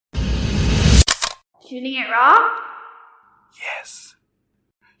Shooting it raw? Yes.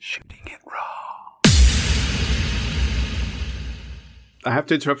 Shooting it raw. I have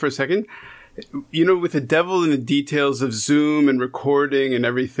to interrupt for a second. You know, with the devil in the details of Zoom and recording and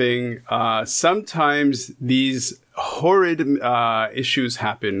everything, sometimes these horrid issues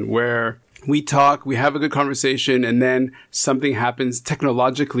happen where we talk, we have a good conversation, and then something happens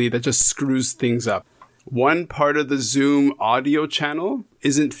technologically that just screws things up. One part of the Zoom audio channel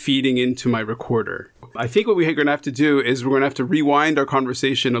isn't feeding into my recorder. I think what we're going to have to do is we're going to have to rewind our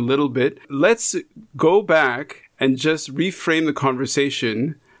conversation a little bit. Let's go back and just reframe the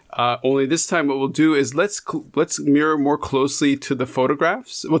conversation. Only this time what we'll do is let's mirror more closely to the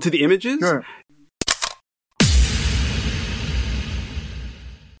photographs, well, to the images. Sure.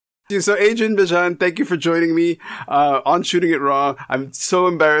 So Adrian Bejan, thank you for joining me on Shooting It Raw. I'm so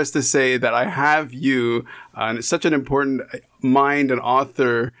embarrassed to say that I have you, and it's such an important mind and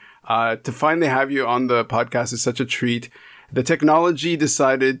author. To finally have you on the podcast is such a treat. The technology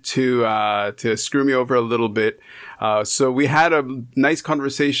decided to screw me over a little bit. So we had a nice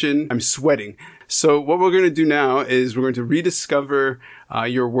conversation. I'm sweating. So what we're going to do now is we're going to rediscover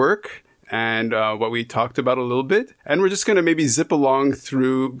your work and what we talked about a little bit. And we're just going to maybe zip along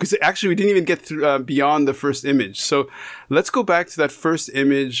through, because actually we didn't even get through, beyond the first image. So let's go back to that first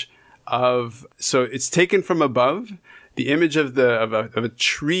image so it's taken from above, the image of a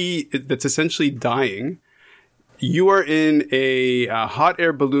tree that's essentially dying. You are in a hot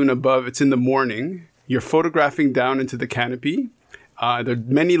air balloon above. It's in the morning. You're photographing down into the canopy. There are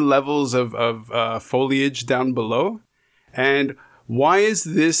many levels of foliage down below. And why is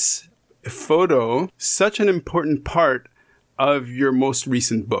this photo such an important part of your most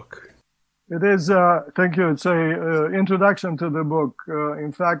recent book? It is, thank you. It's a introduction to the book.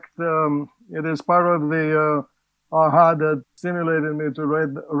 In fact, it is part of the aha that stimulated me to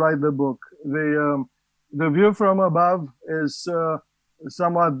write the book. The view from above is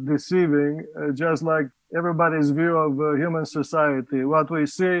somewhat deceiving, just like everybody's view of human society. What we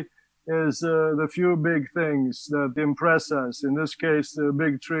see is the few big things that impress us. In this case, the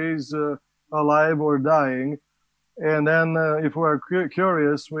big trees alive or dying. And then if we're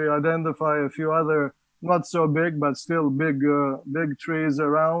curious, we identify a few other not so big, but still big trees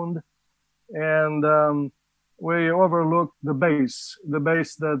around. And we overlook the base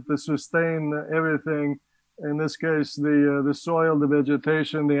that sustain everything. In this case, the soil, the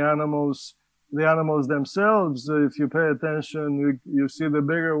vegetation, the animals themselves. If you pay attention, you see the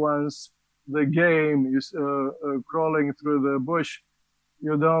bigger ones, the game crawling through the bush.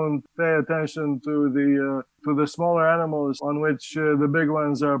 You don't pay attention to the smaller animals on which the big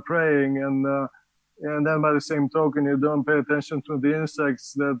ones are preying, and then by the same token, you don't pay attention to the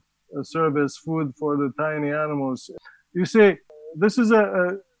insects that serve as food for the tiny animals. You see, this is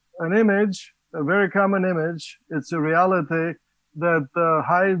an image, a very common image. It's a reality that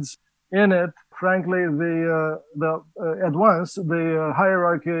hides in it, frankly, at once the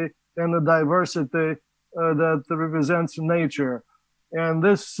hierarchy and the diversity that represents nature. And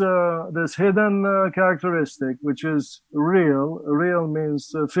this hidden characteristic, which is real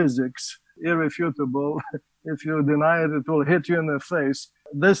means physics, irrefutable. If you deny it, it will hit you in the face.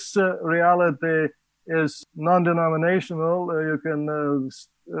 This reality is non-denominational. You can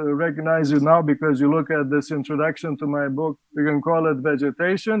recognize it now because you look at this introduction to my book. You can call it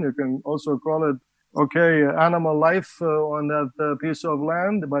vegetation. You can also call it, animal life on that piece of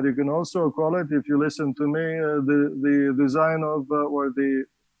land. But you can also call it, if you listen to me, the design of or the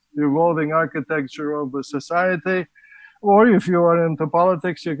evolving architecture of a society. Or if you are into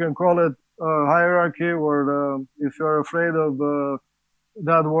politics, you can call it hierarchy, or if you're afraid of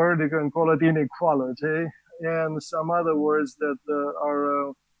that word, you can call it inequality, and some other words that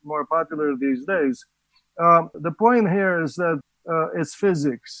are more popular these days. The point here is that it's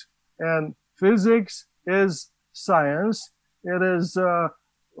physics, and physics is science. It is,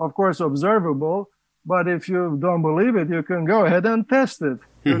 of course, observable, but if you don't believe it, you can go ahead and test it.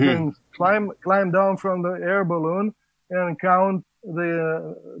 You can climb down from the air balloon and count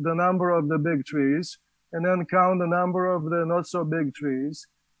the number of the big trees, and then count the number of the not so big trees,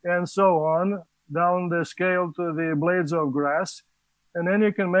 and so on, down the scale to the blades of grass. And then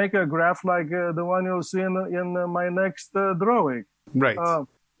you can make a graph like the one you'll see in my next drawing. Right.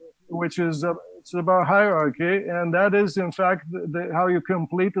 Which is, it's about hierarchy. And that is, in fact, how you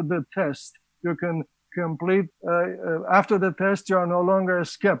complete the test. You can complete, after the test, you are no longer a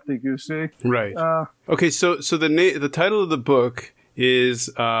skeptic, you see. Right. Okay, so the title of the book is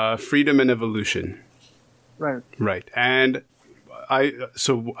Freedom and Evolution. Right. Right. And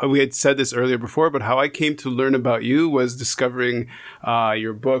so we had said this earlier before, but how I came to learn about you was discovering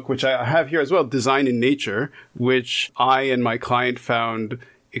your book, which I have here as well, Design in Nature, which I and my client found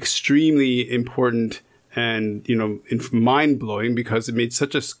extremely important and, mind-blowing because it made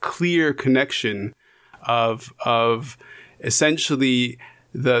such a clear connection of essentially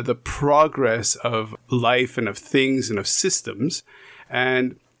the progress of life and of things and of systems.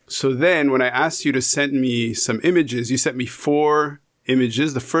 And so then when I asked you to send me some images, you sent me 4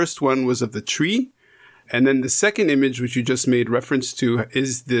 images. The first one was of the tree. And then the second image, which you just made reference to,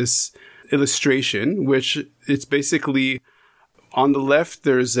 is this illustration, which it's basically on the left,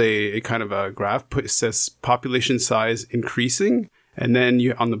 there's a kind of a graph. It says population size increasing. And then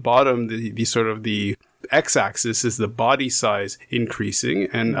on the bottom, the x-axis is the body size increasing.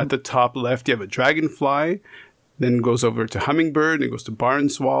 And at the top left, you have a dragonfly. Then goes over to hummingbird, and it goes to barn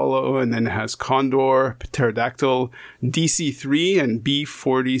swallow, and then it has condor, pterodactyl, DC3, and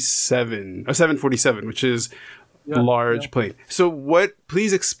B47, 747, which is large plane. So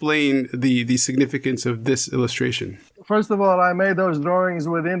please explain the significance of this illustration. First of all, I made those drawings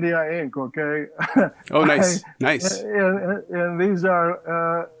with India ink, okay? Oh, nice. Nice. And these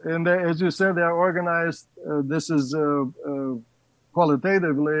are, as you said, they are organized, this is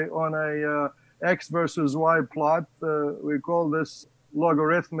qualitatively on a X versus Y plot. We call this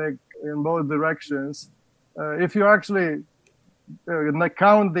logarithmic in both directions. If you actually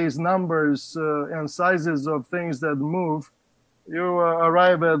count these numbers and sizes of things that move, you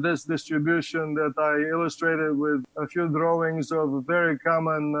arrive at this distribution that I illustrated with a few drawings of very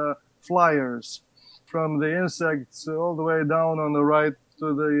common flyers, from the insects all the way down on the right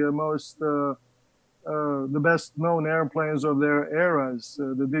to the best known airplanes of their eras.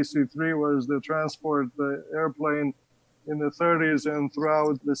 The DC-3 was the transport airplane in the 30s and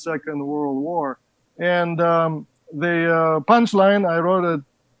throughout the Second World War. And the punchline, I wrote it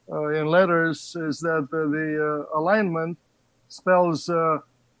in letters, is that the alignment spells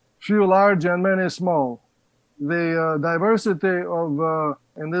few large and many small. The diversity of,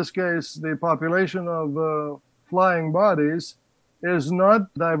 in this case, the population of flying bodies is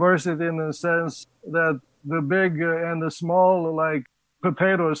not diversity in the sense that the big and the small, like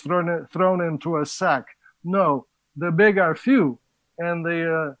potatoes thrown into a sack. No, the big are few and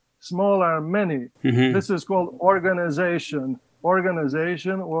the small are many. Mm-hmm. This is called organization.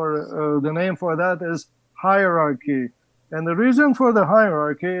 Organization, or the name for that is hierarchy. And the reason for the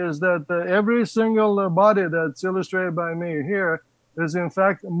hierarchy is that every single body that's illustrated by me here is in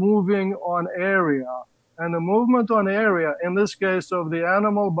fact moving on area. And the movement on area, in this case of the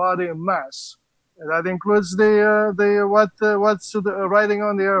animal body mass, that includes what's riding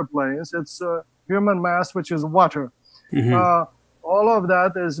on the airplanes. It's human mass, which is water. Mm-hmm. All of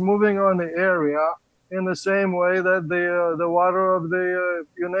that is moving on the area in the same way that the water of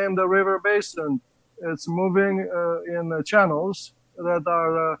you name the river basin. It's moving in the channels that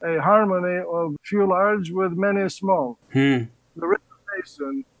are a harmony of few large with many small. The river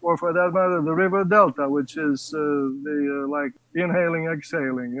basin, or for that matter, the river delta, which is like inhaling,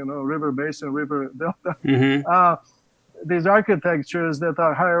 exhaling, river basin, river delta. Mm-hmm. These architectures that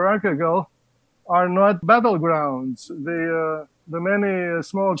are hierarchical are not battlegrounds. The many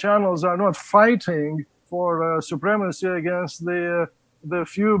small channels are not fighting for supremacy against the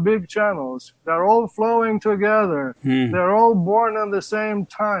few big channels. They're all flowing together. They're all born at the same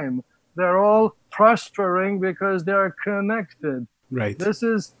time. They're all prospering because they're connected. Right. This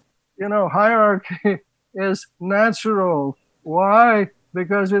is, hierarchy is natural. Why?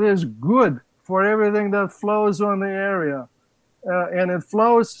 Because it is good for everything that flows on the area. And it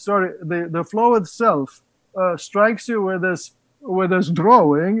flows, the flow itself strikes you with this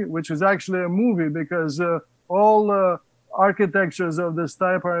drawing, which is actually a movie, because all architectures of this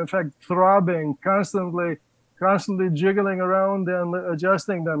type are in fact throbbing, constantly jiggling around and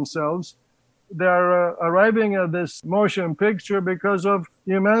adjusting themselves. They're arriving at this motion picture because of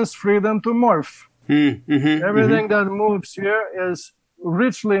immense freedom to morph. Mm-hmm, Everything that moves here is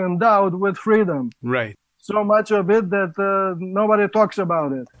richly endowed with freedom. Right. So much of it that nobody talks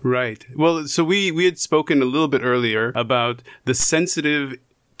about it. Right. Well, so we had spoken a little bit earlier about the sensitive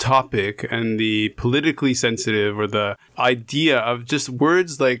topic and the politically sensitive, or the idea of just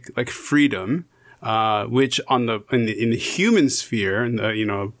words like freedom, which in the human sphere, in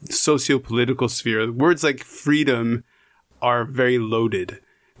the socio-political sphere, words like freedom are very loaded.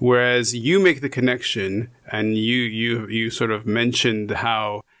 Whereas you make the connection, and you sort of mentioned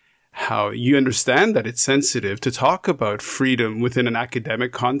how you understand that it's sensitive to talk about freedom within an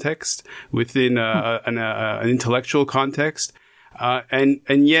academic context, within an intellectual context.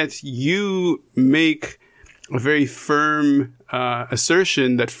 And yet you make a very firm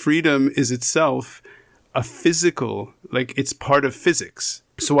assertion that freedom is itself a physical, like it's part of physics.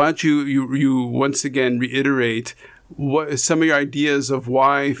 So why don't you once again reiterate what some of your ideas of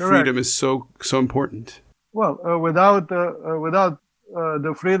why freedom is so important? Well, without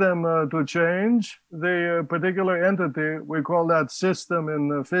the freedom to change, the particular entity, we call that system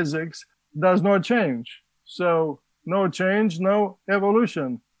in physics, does not change. So no change, no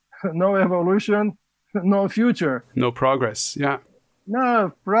evolution. No evolution, no future. No progress, yeah.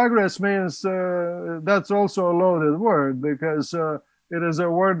 No, progress means that's also a loaded word because it is a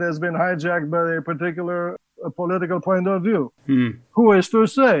word that's been hijacked by a particular political point of view. Who is to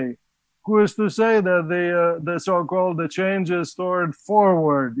say? Who is to say that the so-called the change is toward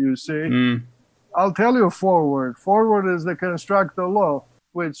forward, you see? I'll tell you forward. Forward is the constructor law,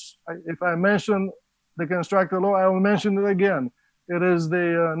 which if I mention the constructor law, I will mention it again. It is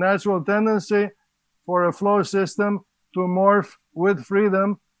the natural tendency for a flow system to morph with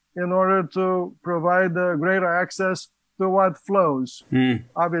freedom in order to provide greater access to what flows.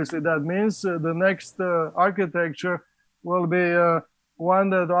 Obviously, that means the next architecture will be one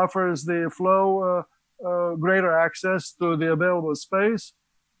that offers the flow greater access to the available space.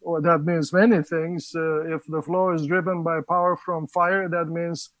 Or that means many things. If the flow is driven by power from fire, that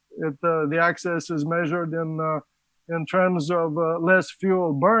means the access is measured in terms of less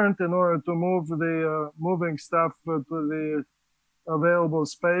fuel burnt in order to move the moving stuff to the available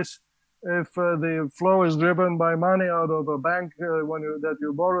space. If the flow is driven by money out of a bank that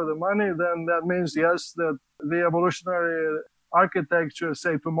you borrow the money, then that means, yes, that the evolutionary architecture,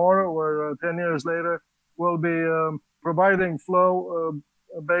 say tomorrow or 10 years later, will be providing flow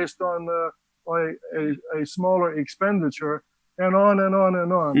based on a smaller expenditure, and on and on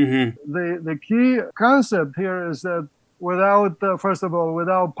and on. The key concept here is that without, first of all,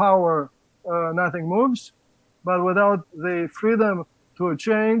 without power, nothing moves, but without the freedom to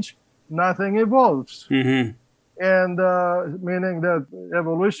change, nothing evolves. And meaning that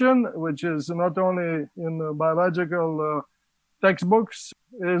evolution, which is not only in biological textbooks,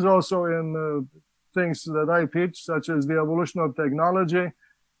 it is also in things that I teach, such as the evolution of technology,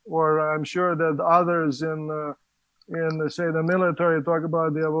 or I'm sure that others in say the military talk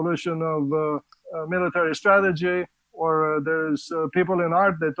about the evolution of military strategy, or there's people in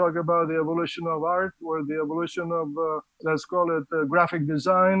art, they talk about the evolution of art, or the evolution of let's call it graphic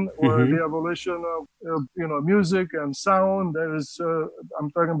design, or the evolution of music and sound. There's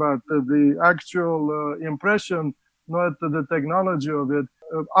I'm talking about the actual impression, not the technology of it.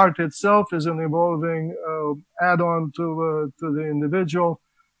 Art itself is an evolving add-on to the individual.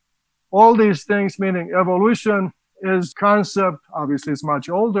 All these things, meaning evolution, is concept. Obviously, it's much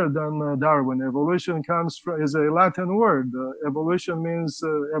older than Darwin. Evolution is a Latin word. Evolution means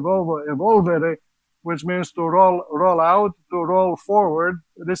evolvere, which means to roll out, to roll forward.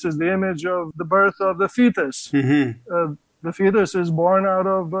 This is the image of the birth of the fetus. The fetus is born out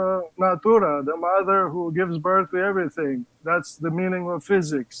of natura, the mother who gives birth to everything. That's the meaning of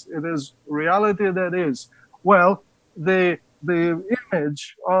physics. It is reality that is. Well, the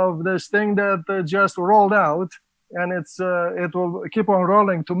image of this thing that just rolled out, and it will keep on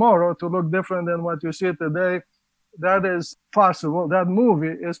rolling tomorrow to look different than what you see today. That is possible. That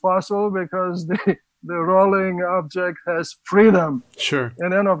movie is possible because the rolling object has freedom. Sure.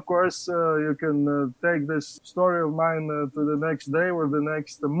 And then, of course, you can take this story of mine to the next day or the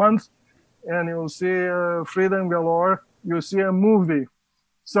next month, and you'll see freedom galore. You see a movie.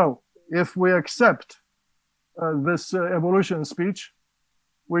 So if we accept this evolution speech,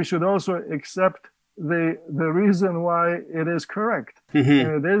 we should also accept the reason why it is correct.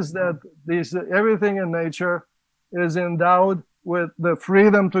 And it is that everything in nature is endowed with the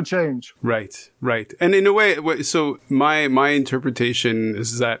freedom to change. Right. And in a way, so my interpretation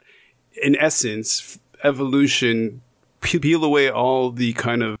is that, in essence, evolution, peel away all the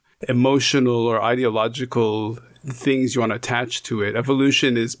kind of emotional or ideological things you want to attach to it.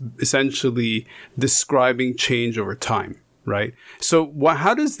 Evolution is essentially describing change over time. Right. So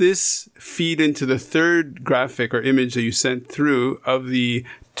how does this feed into the third graphic or image that you sent through of the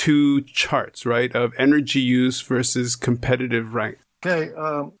two charts, right, of energy use versus competitive rank? Okay.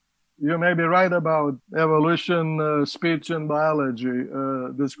 You may be right about evolution, speech, and biology,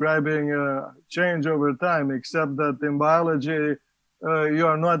 describing change over time, except that in biology, you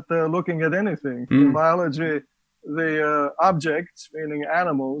are not looking at anything. In biology, the objects, meaning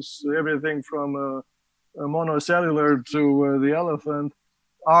animals, everything from monocellular to the elephant,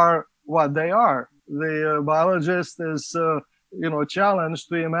 are what they are. The biologist is, challenged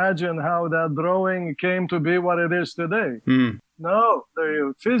to imagine how that drawing came to be what it is today. No,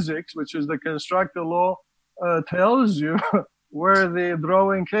 the physics, which is the constructor law, tells you where the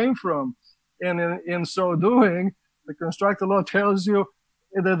drawing came from. And in so doing, the constructor law tells you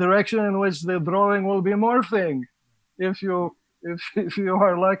the direction in which the drawing will be morphing if you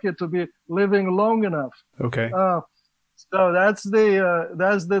are lucky to be living long enough. Okay. So that's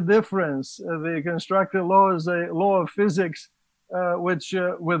the difference. The constructor law is a law of physics,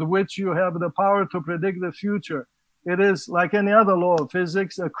 with which you have the power to predict the future. It is, like any other law of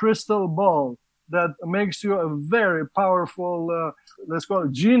physics, a crystal ball that makes you a very powerful, let's call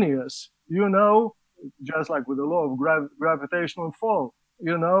it genius. You know, just like with the law of gravitational fall,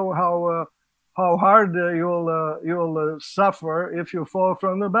 you know how hard you'll suffer if you fall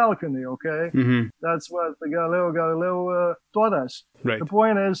from the balcony. Okay, That's what Galileo taught us. Right. The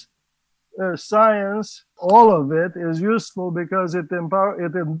point is, science, all of it, is useful because it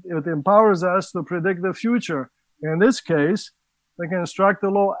empowers us to predict the future. In this case, the constructor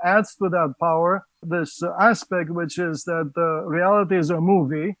law adds to that power this aspect, which is that reality is a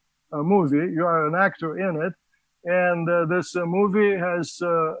movie. You are an actor in it. And this movie has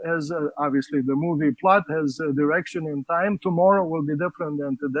obviously, the movie plot has a direction in time. Tomorrow will be different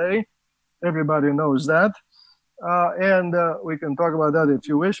than today. Everybody knows that. And we can talk about that if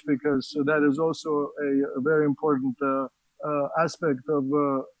you wish, because that is also a very important aspect of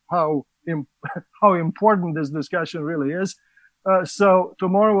how important this discussion really is. So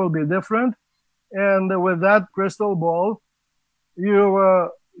tomorrow will be different. And with that crystal ball,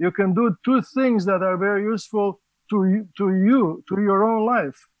 you can do two things that are very useful to your own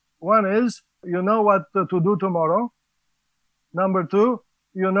life. One is, you know what to do tomorrow. Number two,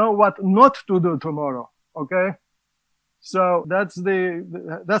 you know what not to do tomorrow. Okay? So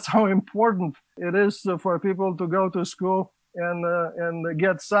that's how important it is for people to go to school and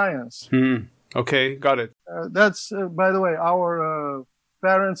get science. Okay, got it. That's, by the way, our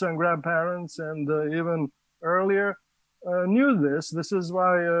parents and grandparents and even earlier knew this. This is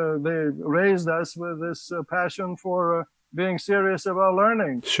why they raised us with this passion for being serious about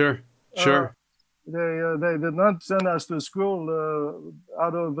learning. Sure. They did not send us to school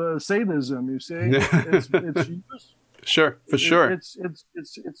out of sadism. You see, it's sure, for sure.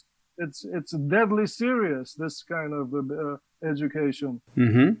 It's deadly serious, this kind of education.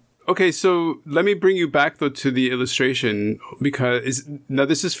 Okay, so let me bring you back though to the illustration, because now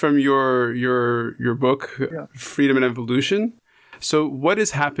this is from your book, Freedom and Evolution. So what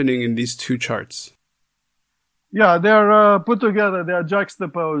is happening in these two charts? Yeah, they're put together, they're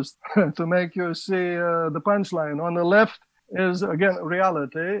juxtaposed to make you see the punchline. On the left is, again,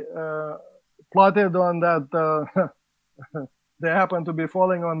 reality, plotted on that they happen to be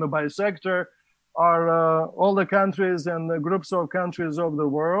falling on the bisector, are all the countries and the groups of countries of the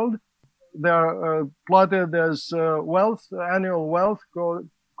world. They are plotted as wealth, annual wealth, called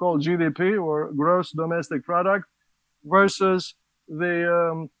GDP, or gross domestic product, versus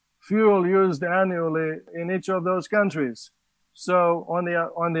the fuel used annually in each of those countries. So on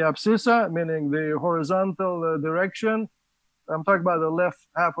the abscissa, meaning the horizontal direction, I'm talking about the left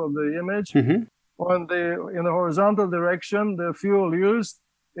half of the image. In the horizontal direction, the fuel used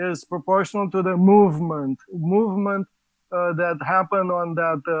is proportional to the movement that happened on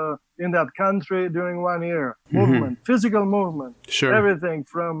that in that country during 1 year. Movement, physical movement. Sure. Everything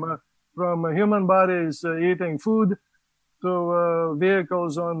from human bodies eating food to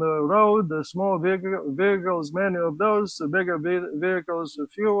vehicles on the road, the small vehicles, many of those, the bigger vehicles,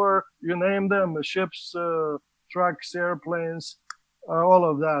 fewer. You name them: ships, trucks, airplanes, all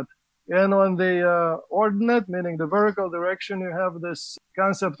of that. And on the ordinate, meaning the vertical direction, you have this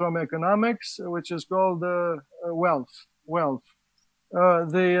concept from economics, which is called wealth.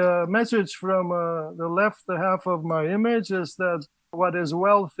 The message from the left half of my image is that what is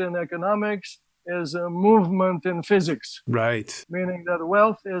wealth in economics is a movement in physics. Right. Meaning that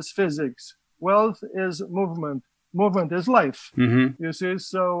wealth is physics. Wealth is movement. Movement is life. You see,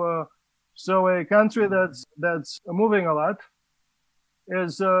 so a country that's moving a lot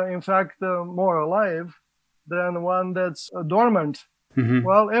is in fact more alive than one that's dormant.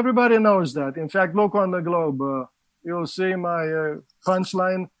 Well, everybody knows that. In fact, look on the globe. You'll see my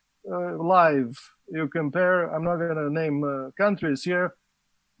punchline live. You compare, I'm not going to name countries here,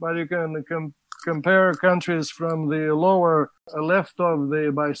 but you can compare countries from the lower left of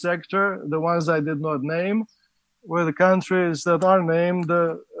the bisector, the ones I did not name, with the countries that are named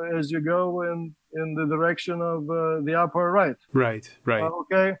as you go in the direction of the upper right. Right.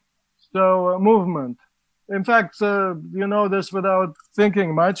 Okay, so movement. In fact, you know this without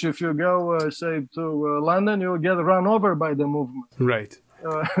thinking much. If you go, say, to London, you'll get run over by the movement. Right.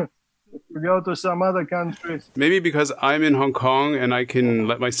 You go to some other country. Maybe because I'm in Hong Kong and I can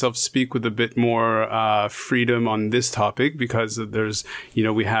let myself speak with a bit more freedom on this topic because there's,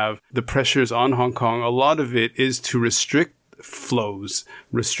 we have the pressures on Hong Kong. A lot of it is to restrict flows,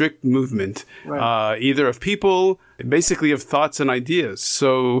 restrict movement, right. Either of people, basically of thoughts and ideas.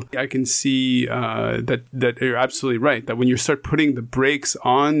 So I can see that you're absolutely right, that when you start putting the brakes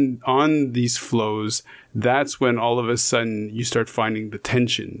on these flows, that's when all of a sudden you start finding the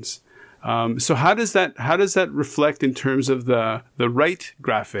tensions. So how does that reflect in terms of the right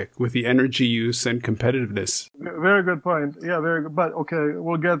graphic with the energy use and competitiveness? Very good point. Yeah, very good. But okay,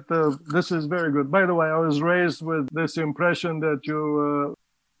 we'll get this is very good. By the way, I was raised with this impression that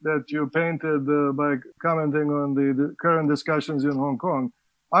you painted by commenting on the current discussions in Hong Kong.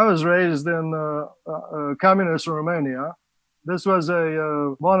 I was raised in communist Romania. This was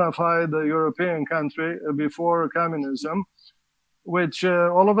a bona fide European country before communism, which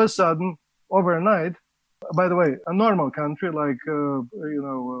all of a sudden, overnight, by the way, a normal country like,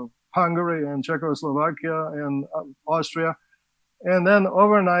 Hungary and Czechoslovakia and Austria. And then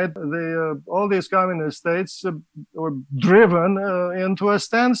overnight, all these communist states were driven into a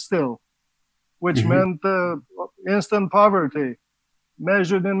standstill, which meant instant poverty,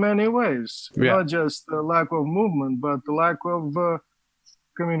 measured in many ways. Yeah. Not just the lack of movement, but the lack of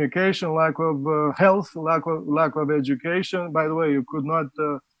communication, lack of health, lack of education. By the way, you could not,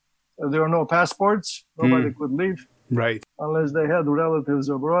 there are no passports. Nobody could leave. Right. Unless they had relatives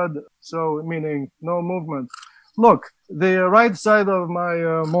abroad. So, meaning no movement. Look, the right side of my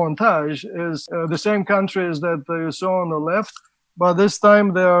montage is the same countries that you saw on the left, but this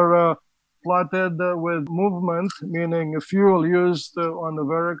time they are plotted with movement, meaning fuel used on the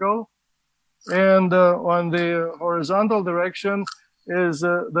vertical. And on the horizontal direction is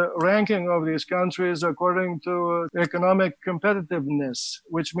the ranking of these countries according to economic competitiveness,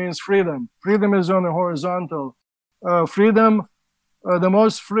 which means freedom. Freedom is on the horizontal. Freedom, the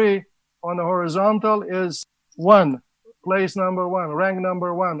most free on the horizontal is place number one, rank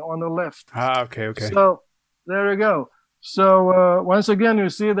number one on the left. Okay. So there you go. So once again, you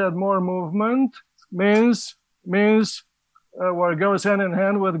see that more movement means what goes hand in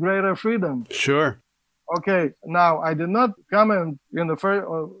hand with greater freedom. Sure. Okay. Now, I did not comment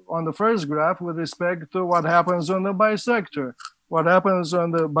on the first graph with respect to what happens on the bisector. What happens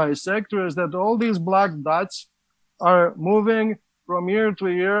on the bisector is that all these black dots are moving from year to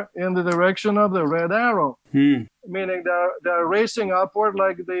year in the direction of the red arrow, meaning they're racing upward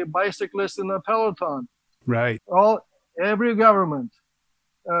like the bicyclist in a peloton. Right. Every government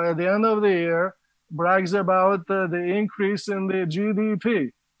at the end of the year brags about the increase in the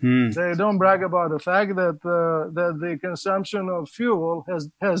GDP. They don't brag about the fact that the consumption of fuel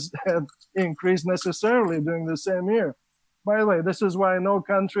has increased necessarily during the same year. By the way, this is why no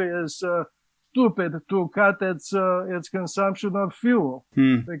country is stupid to cut its consumption of fuel,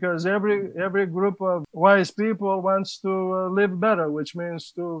 because every group of wise people wants to live better, which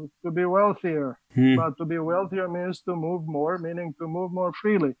means to be wealthier. But to be wealthier means to move more, meaning to move more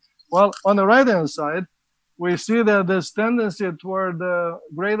freely. Well, on the right hand side, we see that this tendency toward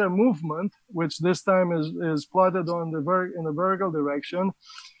greater movement, which this time is plotted in the vertical direction,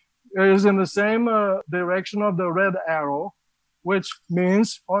 is in the same direction of the red arrow, which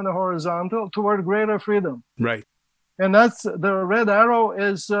means on the horizontal toward greater freedom. Right. And that's the red arrow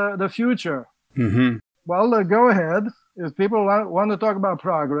is the future. Well, go ahead. If people want to talk about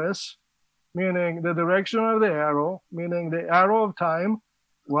progress, meaning the direction of the arrow, meaning the arrow of time,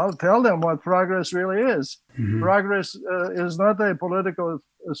 well, tell them what progress really is. Progress is not a political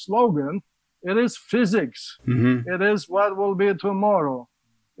slogan. It is physics. It is what will be tomorrow.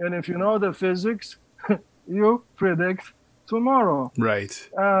 And if you know the physics, you predict tomorrow. Right.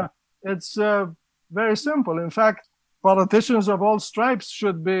 It's very simple. In fact, politicians of all stripes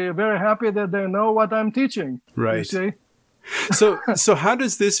should be very happy that they know what I'm teaching. Right. You see? So how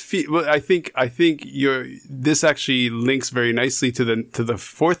does this feel? Well, I think this actually links very nicely to the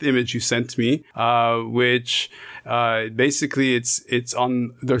fourth image you sent me, which basically it's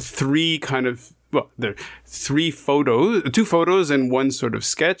on there are three kind of. Well, there are two photos and one sort of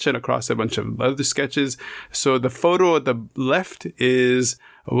sketch, and across a bunch of other sketches. So the photo at the left is,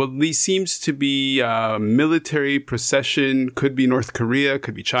 well, these seems to be a military procession, could be North Korea,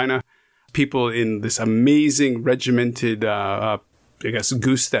 could be China. People in this amazing regimented,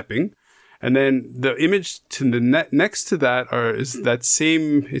 goose stepping. And then the image to the next to that is that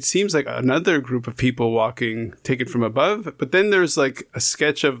same, it seems like another group of people walking, taken from above. But then there's like a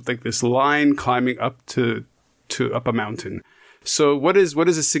sketch of like this line climbing up to up a mountain. So what is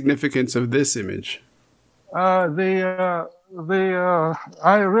the significance of this image? The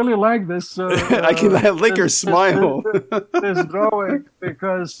I really like this. I like your smile. This drawing,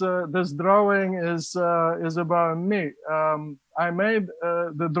 because this drawing is about me. I made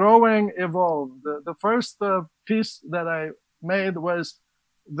the drawing evolved. The first piece that I made was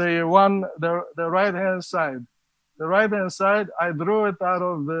the right hand side. The right hand side, I drew it out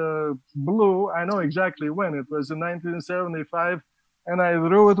of the blue. I know exactly when. It was in 1975, and I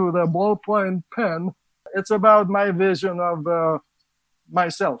drew it with a ballpoint pen. It's about my vision of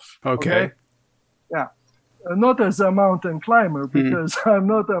myself. Okay. Yeah. Not as a mountain climber, because I'm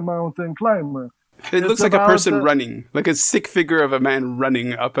not a mountain climber. It looks like a person running, like a stick figure of a man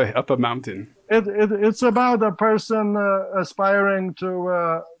running up a mountain. It's about a person aspiring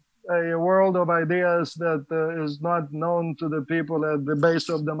to a world of ideas that is not known to the people at the base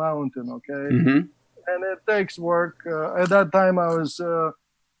of the mountain, okay? Mm-hmm. And it takes work. At that time, I was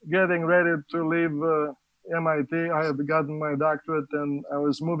getting ready to leave MIT. I had gotten my doctorate, and I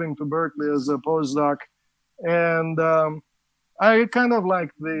was moving to Berkeley as a postdoc. And I kind of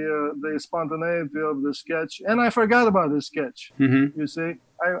liked the spontaneity of the sketch, and I forgot about the sketch. Mm-hmm. You see,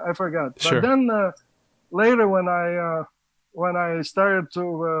 I forgot. Sure. But then later, when I started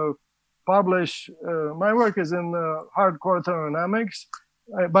to publish, my work is in hardcore thermodynamics,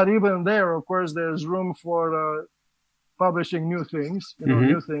 but even there, of course, there's room for publishing new things,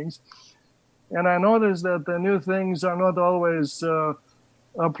 new things. And I noticed that the new things are not always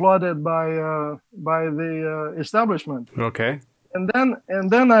applauded by the establishment. Okay. And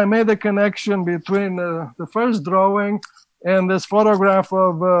then I made a connection between the first drawing and this photograph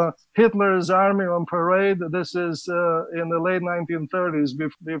of Hitler's army on parade. This is in the late 1930s,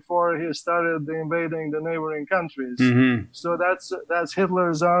 before he started invading the neighboring countries. Mm-hmm. So that's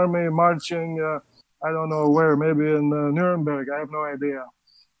Hitler's army marching, I don't know where, maybe in Nuremberg. I have no idea.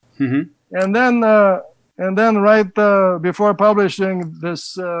 Mm-hmm. And then right before publishing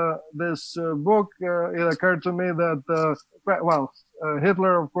this book, it occurred to me that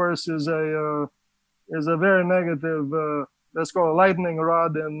Hitler, of course, is a very negative, let's call it lightning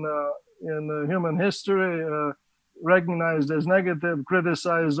rod in human history, recognized as negative,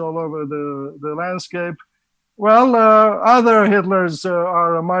 criticized all over the landscape. Well, other Hitlers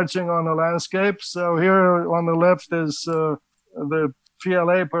are marching on the landscape. So here on the left is the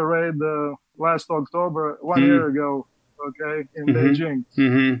PLA parade last October, 1 year ago, okay, in Beijing.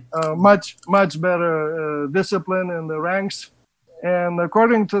 Mm-hmm. Much better discipline in the ranks. And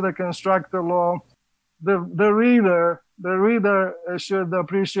according to the constructor law, the reader should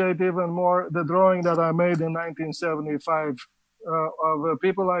appreciate even more the drawing that I made in 1975 of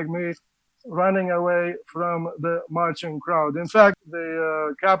people like me running away from the marching crowd. In fact,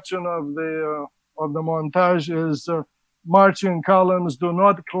 the caption of the montage is "Marching columns do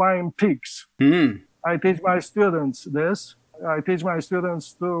not climb peaks." Mm. I teach my students this. I teach my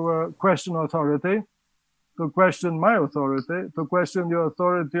students to question authority, to question my authority, to question the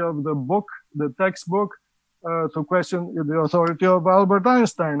authority of the book, the textbook, to question the authority of Albert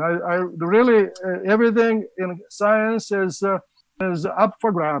Einstein. I really, everything in science is up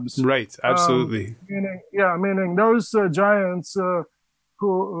for grabs. Right, absolutely. Meaning those giants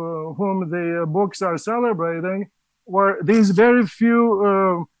whom the books are celebrating were these very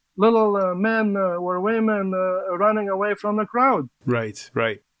few little men or women running away from the crowd. Right.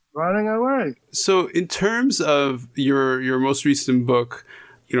 Running away. So in terms of your most recent book,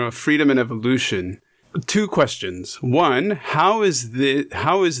 Freedom and Evolution, two questions. One, how is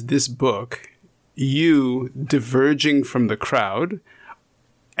this book you diverging from the crowd?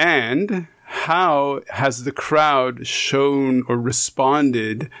 And how has the crowd shown or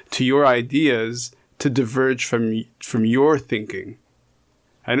responded to your ideas to diverge from your thinking?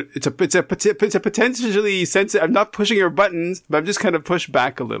 And it's a potentially sensitive. I'm not pushing your buttons, but I'm just kind of pushed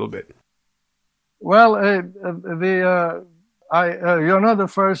back a little bit. Well, you're not the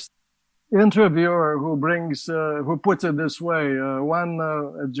first interviewer who puts it this way.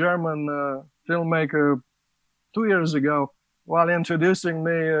 A German filmmaker 2 years ago, while introducing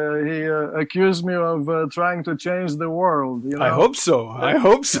me, he accused me of trying to change the world. I hope so.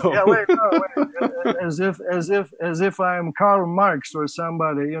 Yeah, wait. As if I'm Karl Marx or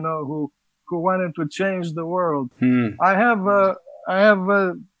somebody, who wanted to change the world. I have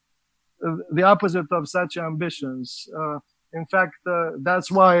the opposite of such ambitions. In fact,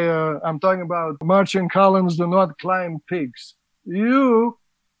 that's why I'm talking about marching columns do not climb peaks.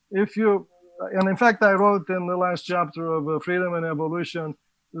 And in fact, I wrote in the last chapter of Freedom and Evolution,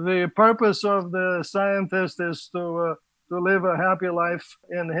 the purpose of the scientist is to live a happy life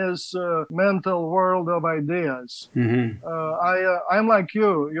in his mental world of ideas. Mm-hmm. I'm like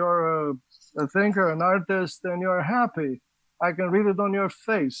you. You're a thinker, an artist, and you're happy. I can read it on your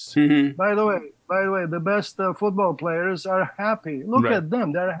face. Mm-hmm. By the way, the best football players are happy. Look Right. at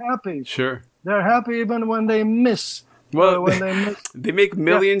them; they're happy. Sure. They're happy even when they miss. Well, When they miss. they make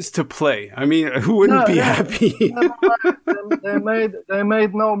millions to play. I mean, who wouldn't be happy? They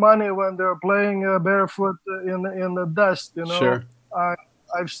made no money when they're playing barefoot in the dust. You know, Sure.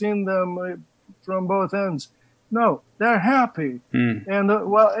 I've seen them from both ends. No, they're happy, and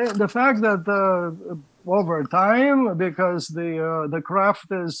the fact that over time, because the craft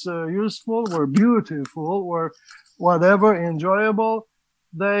is useful, or beautiful, or whatever, enjoyable,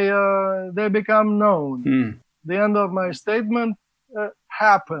 they become known. The end of my statement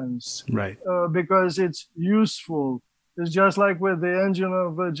happens, Right. because it's useful. It's just like with the engine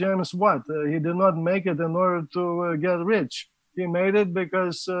of James Watt. He did not make it in order to get rich. He made it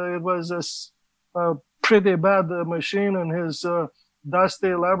because it was a pretty bad machine in his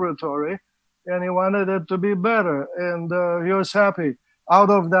dusty laboratory, and he wanted it to be better, and he was happy. Out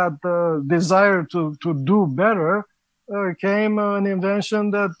of that desire to do better came an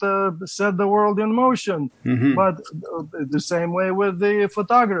invention that set the world in motion. Mm-hmm. But the same way with the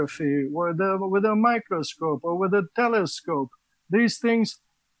photography, or with a microscope, or with a telescope. These things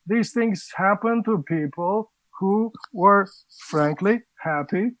happen to people who were, frankly,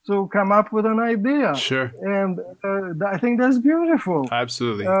 happy to come up with an idea. Sure. And I think that's beautiful.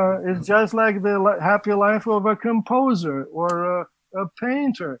 Absolutely. It's just like the happy life of a composer or a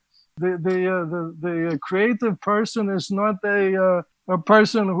painter. The creative person is not a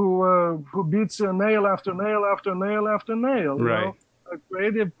person who beats a nail after nail after nail after nail. Right. You know? A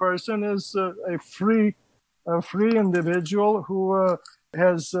creative person is a free individual who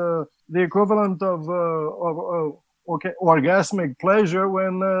has the equivalent of orgasmic pleasure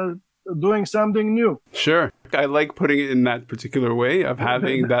when doing something new. Sure. I like putting it in that particular way of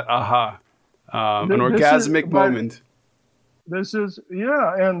having that aha, an This orgasmic is- moment. This is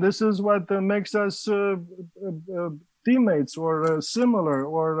and this is what makes us teammates or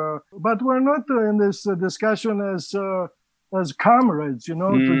similar. But we're not in this discussion as comrades, you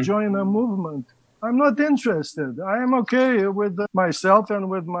know, to join a movement. I'm not interested. I am okay with myself and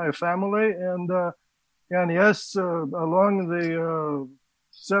with my family, and yes, along the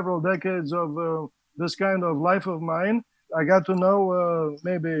several decades of this kind of life of mine, I got to know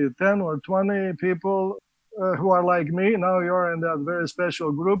maybe 10 or 20 people who are like me. Now you're in that very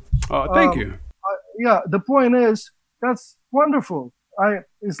special group. Oh, thank you. The point is, that's wonderful.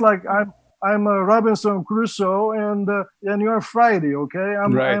 It's like I'm a Robinson Crusoe, and you're Friday. Okay,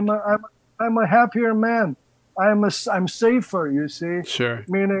 Right. I'm a happier man. I'm safer. You see. Sure.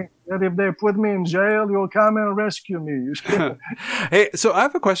 Meaning that if they put me in jail, you'll come and rescue me. You see? Hey, so I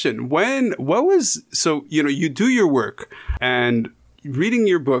have a question. You do your work, and reading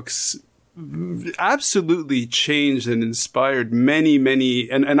your books absolutely changed and inspired many,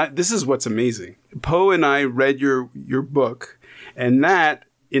 this is what's amazing. Poe and I read your book, and that,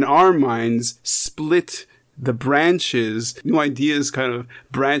 in our minds, split the branches. New ideas kind of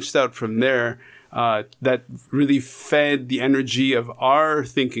branched out from there that really fed the energy of our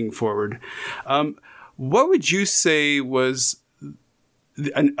thinking forward. What would you say was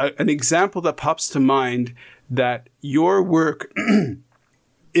an example that pops to mind that your work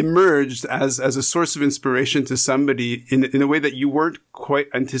emerged as a source of inspiration to somebody in a way that you weren't quite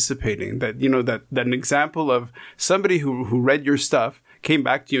anticipating? That, you know, that an example of somebody who read your stuff came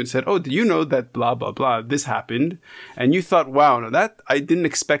back to you and said, "Oh, do you know that blah, blah, blah, this happened?" And you thought, "Wow, no, that I didn't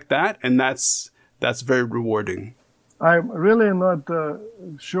expect that." And that's very rewarding. I'm really not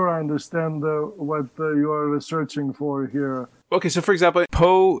sure I understand what you are researching for here. Okay, so for example,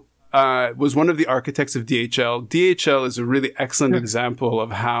 Poe was one of the architects of DHL. DHL is a really excellent example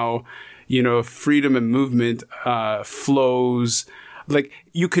of how, you know, freedom and movement flows. Like,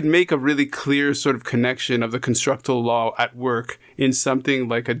 you could make a really clear sort of connection of the constructal law at work in something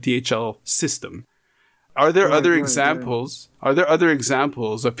like a DHL system. Are there other examples? Are there other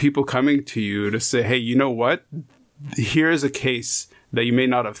examples of people coming to you to say, "Hey, you know what? Here's a case that you may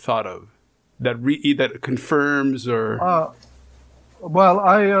not have thought of that confirms or..." Well,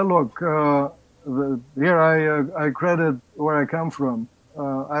 I look here. I credit where I come from.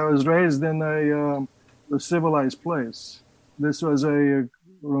 I was raised in a civilized place. This was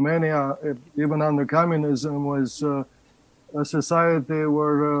Romania, even under communism, was a society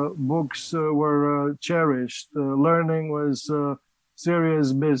where books were cherished. Learning was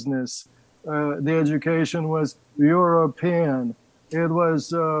serious business. The education was European. It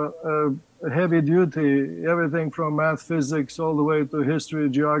was heavy duty, everything from math, physics, all the way to history,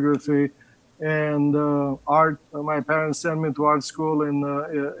 geography, and art. My parents sent me to art school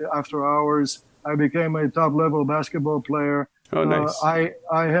after hours. I became a top-level basketball player. Oh, nice. I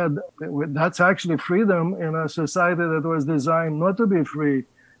had, that's actually freedom in a society that was designed not to be free,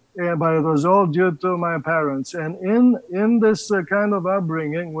 but it was all due to my parents. And in this kind of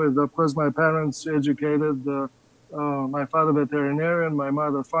upbringing, with, of course, my parents educated, my father veterinarian, my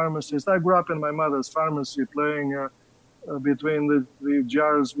mother pharmacist. I grew up in my mother's pharmacy playing between the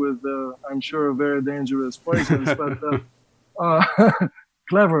jars with, I'm sure, very dangerous poisons, but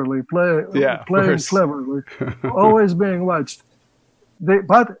cleverly, playing cleverly, always being watched.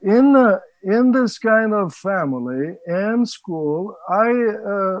 But in this kind of family and school,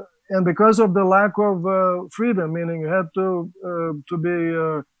 and because of the lack of freedom, meaning you had to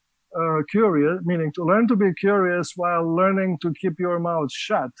be curious, meaning to learn to be curious while learning to keep your mouth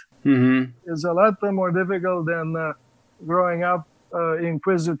shut, is a lot more difficult than growing up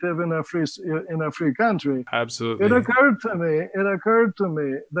inquisitive in a free country. Absolutely. It occurred to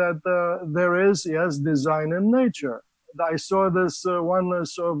me that there is, yes, design in nature. I saw this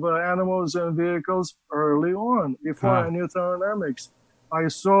oneness of animals and vehicles early on, before I knew thermodynamics.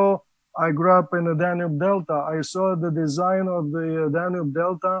 I grew up in the Danube Delta. I saw the design of the Danube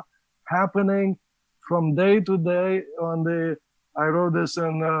Delta happening from day to day I wrote this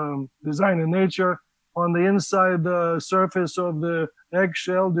in Design in Nature, on the inside surface of the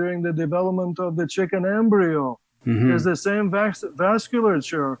eggshell during the development of the chicken embryo. There's the same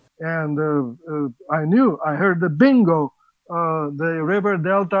vasculature. And I heard the bingo. The river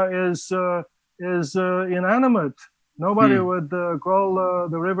delta is inanimate. Nobody would call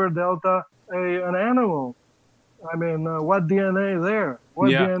the river delta an animal. I mean, what DNA there?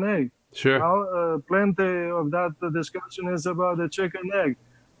 What DNA? Sure. Well, plenty of that discussion is about the chicken egg.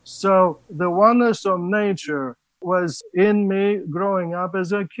 So the oneness of nature was in me growing up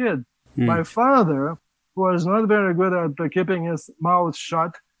as a kid. My father, who was not very good at keeping his mouth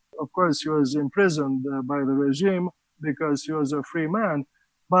shut, of course, he was imprisoned by the regime because he was a free man.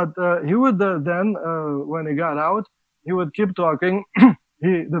 But he would then, when he got out, he would keep talking,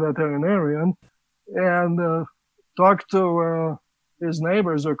 the veterinarian, and talk to his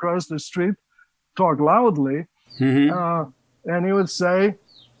neighbors across the street, talk loudly, and he would say,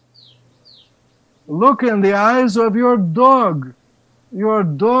 "Look in the eyes of your dog. Your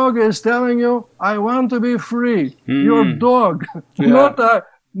dog is telling you, I want to be free." Your dog, not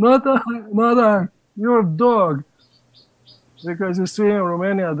I, your dog. Because you see, in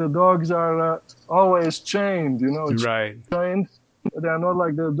Romania, the dogs are always chained, Right. Chained. They are not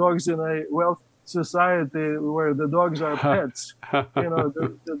like the dogs in a wealth society where the dogs are pets.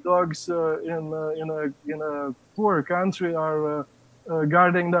 The dogs in a poor country are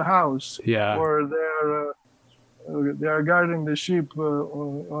guarding the house, or they are guarding the sheep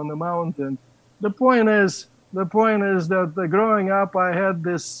on the mountain. The point is that growing up, I had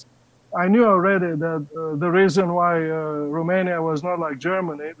this. I knew already that the reason why Romania was not like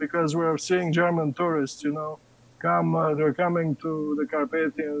Germany, because we're seeing German tourists, they're coming to the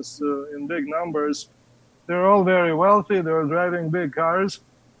Carpathians in big numbers. They're all very wealthy. They're driving big cars,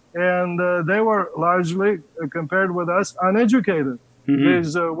 and they were largely, compared with us, uneducated.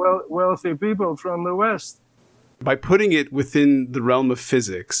 These wealthy people from the West. By putting it within the realm of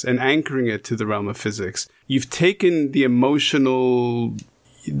physics and anchoring it to the realm of physics, you've taken the emotional,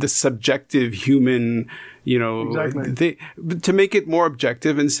 the subjective human, exactly. to make it more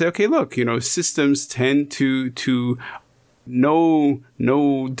objective and say, okay, look, systems tend to no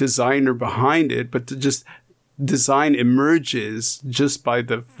designer behind it, but to just design emerges just by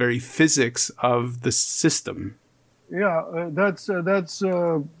the very physics of the system. Yeah, that's.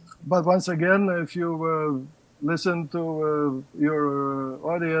 But once again, if you listen to your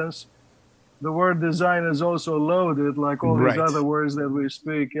audience, the word design is also loaded, like all these other words that we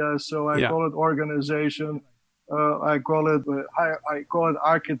speak. Yeah, so I call it organization. I call it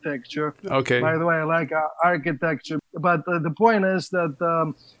architecture. Okay. By the way, I like architecture. But the point is that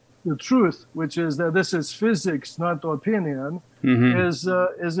the truth, which is that this is physics, not opinion, is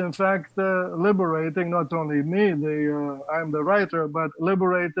in fact liberating not only me, I'm the writer, but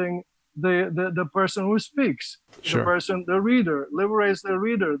liberating the person who speaks. Sure. The reader, liberates the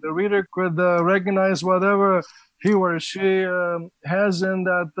reader. The reader could recognize whatever he or she has in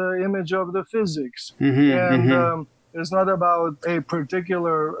that image of the physics. It's not about a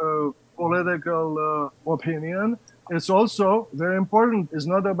particular political opinion. It's also very important. It's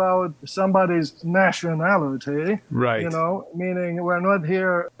not about somebody's nationality. Right. Meaning we're not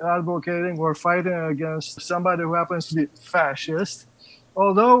here advocating or fighting against somebody who happens to be fascist.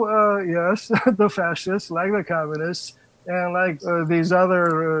 Although, yes, the fascists, like the communists, and like these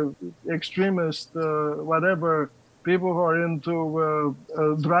other extremist, whatever people who are into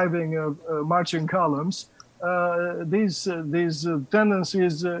driving marching columns. These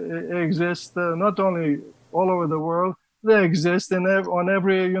tendencies exist not only all over the world, they exist on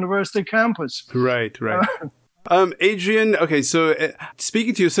every university campus. Right. Adrian, okay, so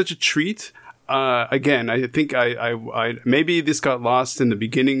speaking to you is such a treat. Again, I think I maybe this got lost in the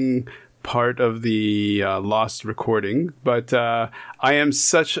beginning part of the lost recording, but I am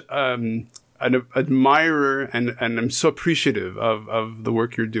such an admirer and I'm so appreciative of the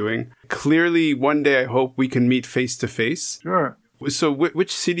work you're doing. Clearly, one day I hope we can meet face to face. Sure. So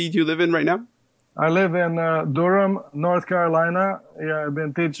which city do you live in right now? I live in Durham, North Carolina. Yeah, I've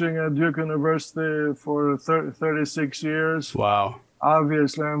been teaching at Duke University for 36 years. Wow.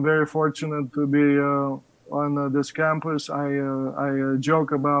 Obviously, I'm very fortunate to be on this campus. I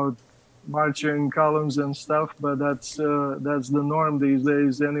joke about marching columns and stuff, but that's the norm these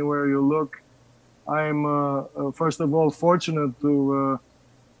days. Anywhere you look, I'm first of all fortunate to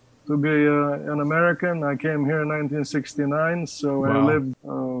be an American. I came here in 1969, so wow. I lived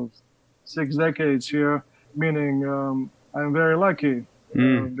 6 decades here, meaning I'm very lucky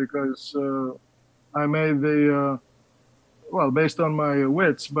because I made the based on my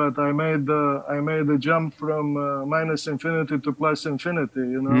wits, but I made the jump from minus infinity to plus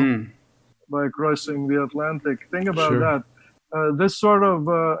infinity, by crossing the Atlantic. Think about that. This sort of,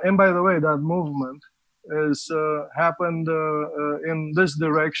 and by the way, that movement is happened in this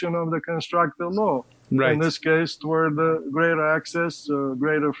direction of the constructive law. Right. In this case, toward greater access,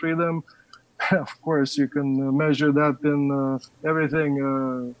 greater freedom. Of course, you can measure that in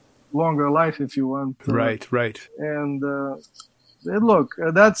everything, longer life if you want. Right. And look,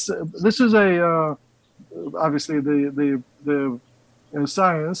 this is obviously the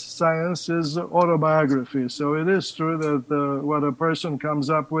science is autobiography. So it is true that what a person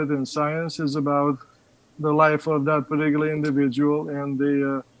comes up with in science is about the life of that particular individual and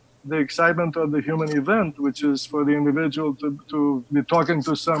the excitement of the human event, which is for the individual to be talking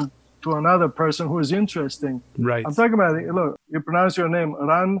to another person who is interesting. Right. I'm talking about, look, you pronounce your name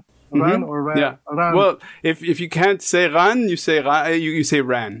Ran or Ran? Yeah. Ran. Well, if you can't say Ran, you say you say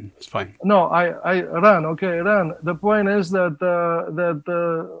Ran. It's fine. No, I Ran. Okay, Ran. The point is that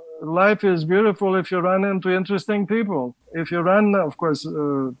life is beautiful if you run into interesting people. If you run, of course,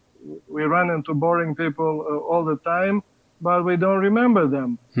 we run into boring people all the time, but we don't remember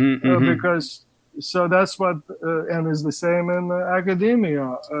them because. So that's what, and is the same in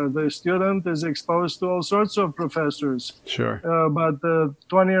academia. The student is exposed to all sorts of professors. Sure. But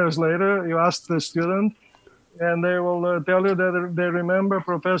 20 years later, you ask the student, and they will tell you that they remember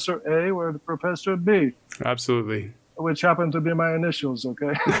Professor A or Professor B. Absolutely. Which happen to be my initials,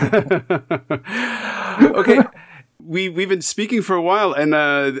 okay? Okay. We've been speaking for a while, and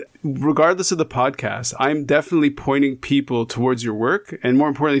regardless of the podcast, I'm definitely pointing people towards your work, and more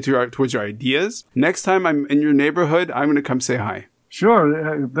importantly, towards your ideas. Next time I'm in your neighborhood, I'm going to come say hi.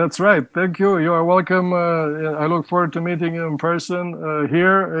 Sure, that's right. Thank you. You are welcome. I look forward to meeting you in person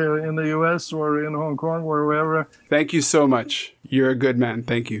here in the U.S. or in Hong Kong or wherever. Thank you so much. You're a good man.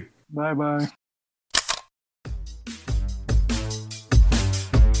 Thank you. Bye-bye.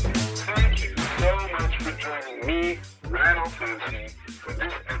 Me, Randall Fancy, for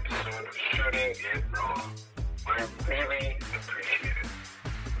this episode of Shooting It Raw. I really appreciate it.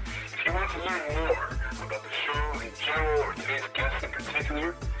 If you want to learn more about the show in general or today's guest in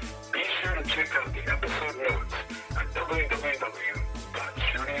particular, be sure to check out the episode notes at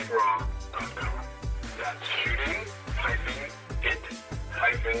www.shootingitraw.com. That's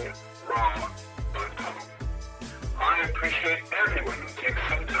shooting-it-raw.com. I appreciate everyone who takes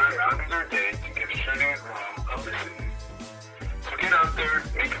some time out of their day to give Shooting It Raw a listen. So get out there,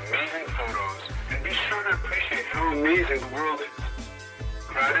 make amazing photos, and be sure to appreciate how amazing the world is.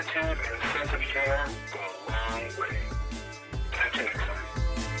 Gratitude and a sense of humor go